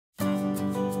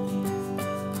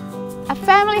A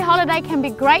family holiday can be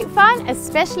great fun,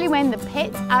 especially when the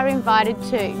pets are invited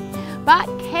too. But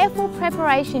careful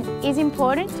preparation is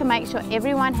important to make sure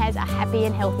everyone has a happy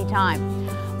and healthy time.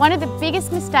 One of the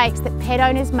biggest mistakes that pet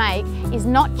owners make is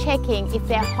not checking if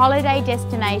their holiday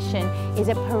destination is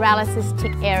a paralysis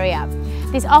tick area.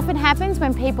 This often happens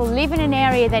when people live in an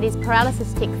area that is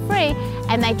paralysis tick free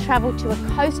and they travel to a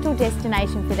coastal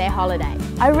destination for their holiday.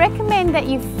 I recommend that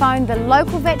you phone the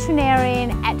local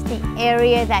veterinarian at the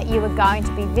area that you are going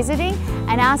to be visiting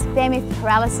and ask them if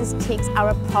paralysis ticks are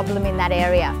a problem in that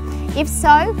area. If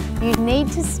so, you need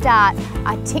to start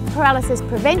a tick paralysis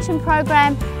prevention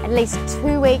program at least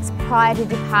 2 weeks prior to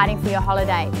departing for your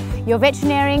holiday. Your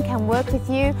veterinarian can work with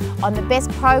you on the best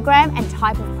program and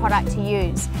type of product to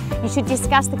use. You should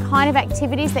discuss the kind of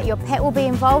activities that your pet will be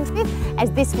involved with,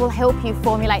 as this will help you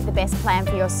formulate the best plan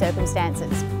for your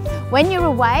circumstances. When you're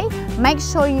away, make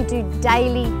sure you do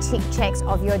daily tick checks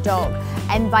of your dog.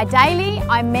 And by daily,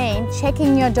 I mean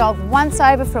checking your dog once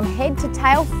over from head to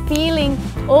tail, feeling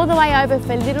all the way over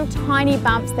for little tiny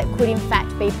bumps that could in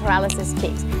fact be paralysis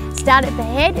ticks. Start at the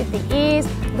head, at the ears,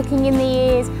 looking in the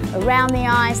ears, around the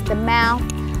eyes, the mouth,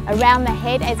 around the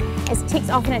head, as ticks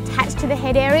often attach to the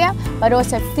head area, but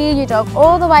also feel your dog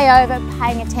all the way over,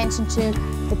 paying attention to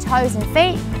the toes and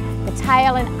feet, the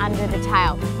tail and under the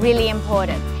tail. Really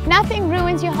important. Nothing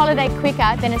ruins your holiday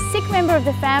quicker than a sick member of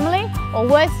the family, or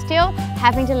worse still,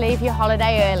 having to leave your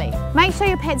holiday early. Make sure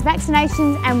your pet's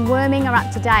vaccinations and worming are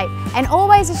up to date, and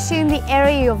always assume the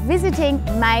area you're visiting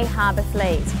may harbour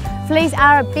fleas. Fleas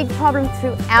are a big problem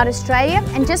throughout Australia,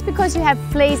 and just because you have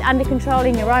fleas under control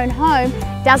in your own home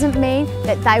doesn't mean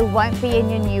that they won't be in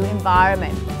your new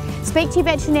environment. Speak to your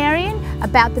veterinarian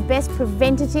about the best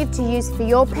preventative to use for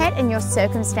your pet and your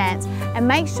circumstance, and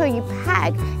make sure you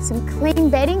pack some clean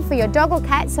bedding for your dog or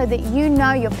cat so that you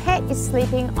know your pet is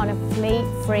sleeping on a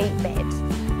flea-free bed.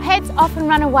 Pets often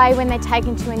run away when they're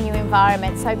taken to a new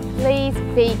environment, so please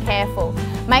be careful.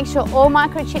 Make sure all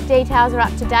microchip details are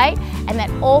up to date and that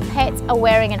all pets are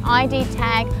wearing an ID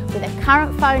tag with a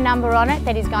current phone number on it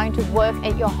that is going to work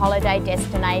at your holiday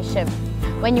destination.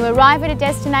 When you arrive at a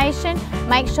destination,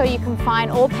 make sure you confine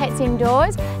all pets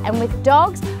indoors, and with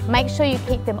dogs, make sure you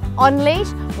keep them on leash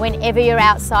whenever you're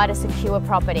outside a secure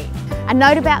property. A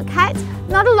note about cats: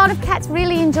 not a lot of cats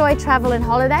really enjoy travel and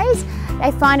holidays.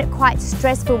 They find it quite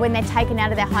stressful when they're taken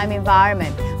out of their home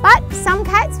environment. But some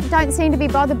cats don't seem to be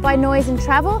bothered by noise and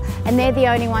travel, and they're the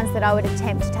only ones that I would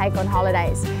attempt to take on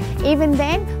holidays. Even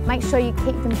then, make sure you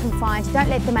keep them confined. Don't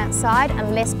let them outside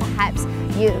unless perhaps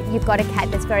you've got a cat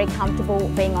that's very comfortable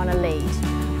being on a lead.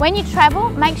 When you travel,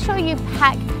 make sure you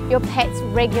pack your pet's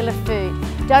regular food.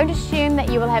 Don't assume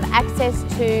that you will have access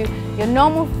to your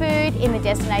normal food in the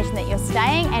destination that you're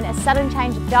staying, and a sudden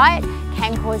change of diet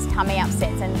can cause tummy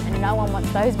upsets, and no one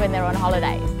wants those when they're on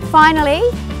holidays. Finally,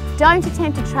 don't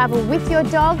attempt to travel with your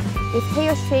dog if he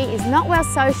or she is not well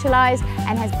socialised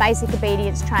and has basic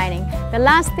obedience training. The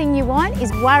last thing you want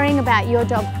is worrying about your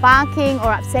dog barking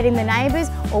or upsetting the neighbours,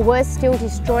 or worse still,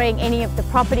 destroying any of the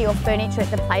property or furniture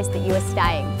at the place that you are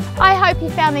staying. I hope you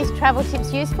found these travel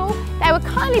tips useful. They were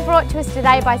kindly brought to us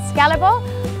today by Scalable,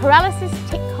 Paralysis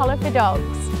Tick Collar for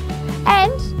Dogs.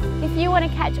 And if you want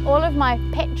to catch all of my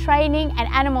pet training and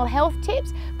animal health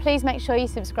tips, please make sure you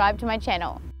subscribe to my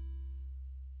channel.